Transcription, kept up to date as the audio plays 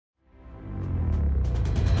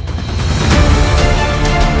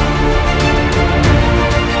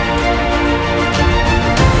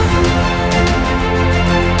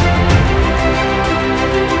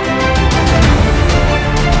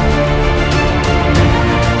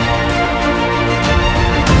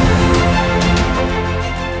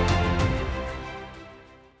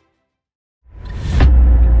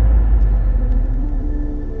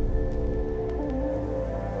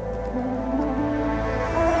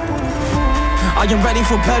I am ready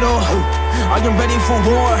for battle, I am ready for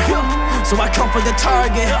war. So I come for the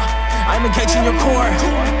target, I'm engaging your core.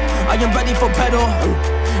 I am ready for battle,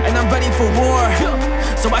 and I'm ready for war.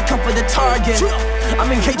 So I come for the target, I'm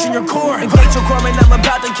engaging your core. Engage your core, man, I'm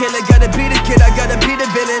about to kill it. Gotta be the kid, I gotta be the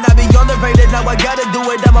villain. I be underrated, now I gotta do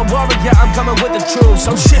it. I'm a warrior, I'm coming with the truth.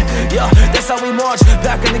 So shit, yeah, that's how we march.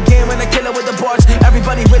 Back in the game when I kill it with the bars.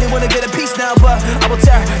 Everybody really wanna get a piece now, but I will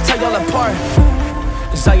tear y'all apart.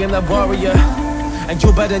 Cause I am the warrior, and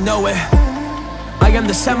you better know it. I am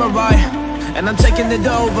the samurai, and I'm taking it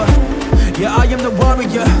over. Yeah, I am the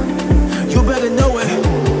warrior, you better know it.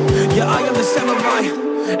 Yeah, I am the samurai,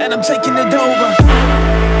 and I'm taking it over.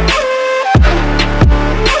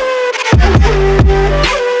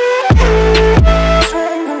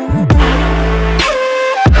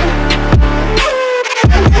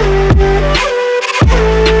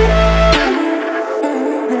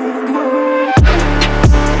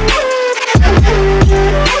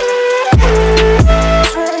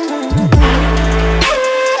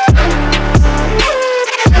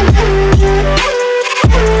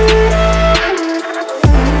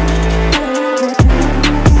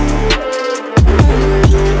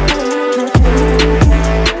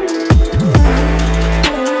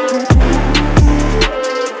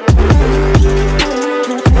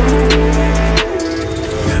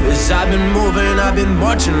 I've been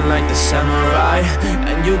marching like the samurai,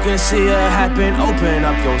 and you can see it happen. Open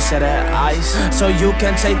up your set of eyes, so you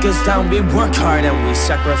can take us down. We work hard and we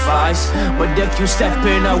sacrifice, but if you step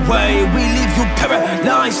in our way, we leave you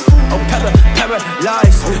paralyzed. Oh,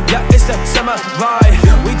 paralyzed. Yeah, it's the samurai.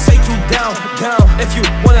 We take you down. If you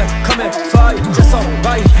wanna come and fight, that's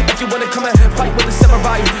alright. If you wanna come and fight with the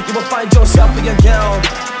samurai, you will find yourself being down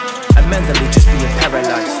and mentally just being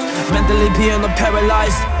paralyzed. Mentally being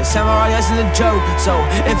paralyzed. The samurai isn't a joke, so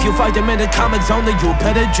if you fight them in the comment zone, then you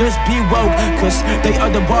better just be woke. Cause they are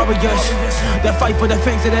the warriors, they fight for the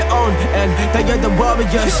things that they own, and they are the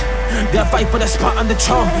warriors, they fight for the spot on the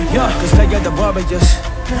throne. Yeah, cause they are the warriors,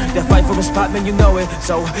 they fight for a spot, man, you know it.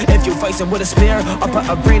 So if you face them with a spear up an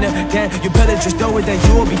arena, then you better just know it, that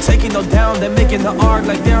you will be taking them down. They're making the art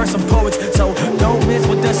like there are some poets, so don't miss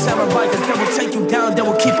with the samurai, cause they will take you down, they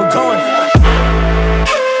will keep it going.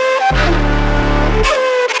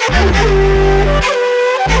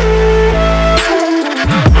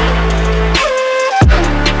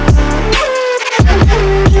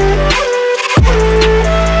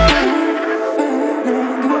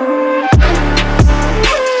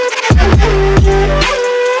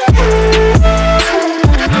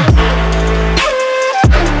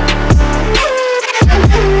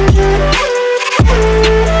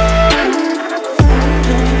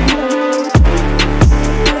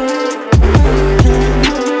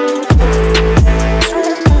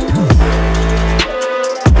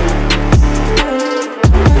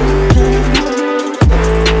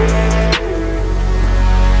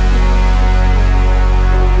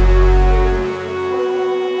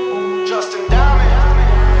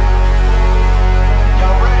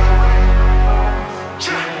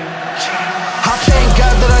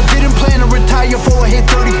 For I hit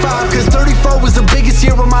 35, cause 34 was the biggest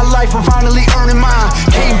year of my life. I'm finally earning mine.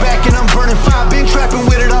 Came back and I'm burning fine. Been trapping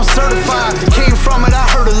with it, I'm certified. Came from it, I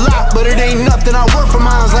heard a lot, but it ain't nothing. I work for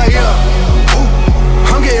mine. It's like, yeah,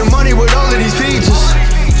 I'm getting money with all of these features.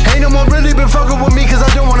 Ain't no more really been fucking with me, cause I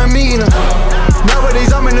don't wanna meet her.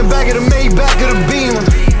 Nowadays I'm in the back of the Maybach of the Beamer.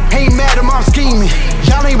 Ain't mad at I'm scheming.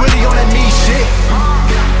 Y'all ain't really on that niche shit.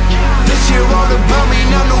 This year all about me,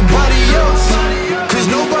 not nobody else. Cause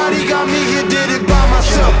nobody got me here, did it by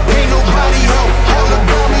myself. Ain't nobody help, all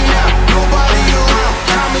about me now. Nobody around,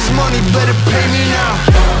 time is money, better pay me now.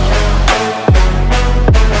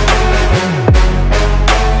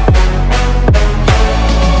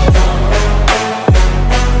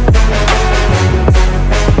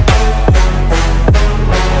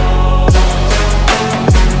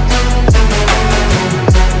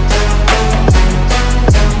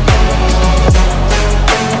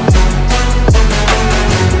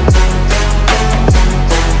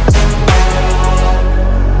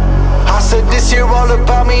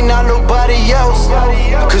 Not nobody else.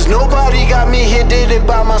 Cause nobody got me here, did it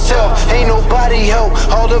by myself. Ain't nobody help,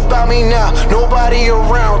 all about me now. Nobody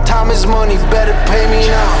around, time is money, better pay me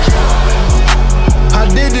now.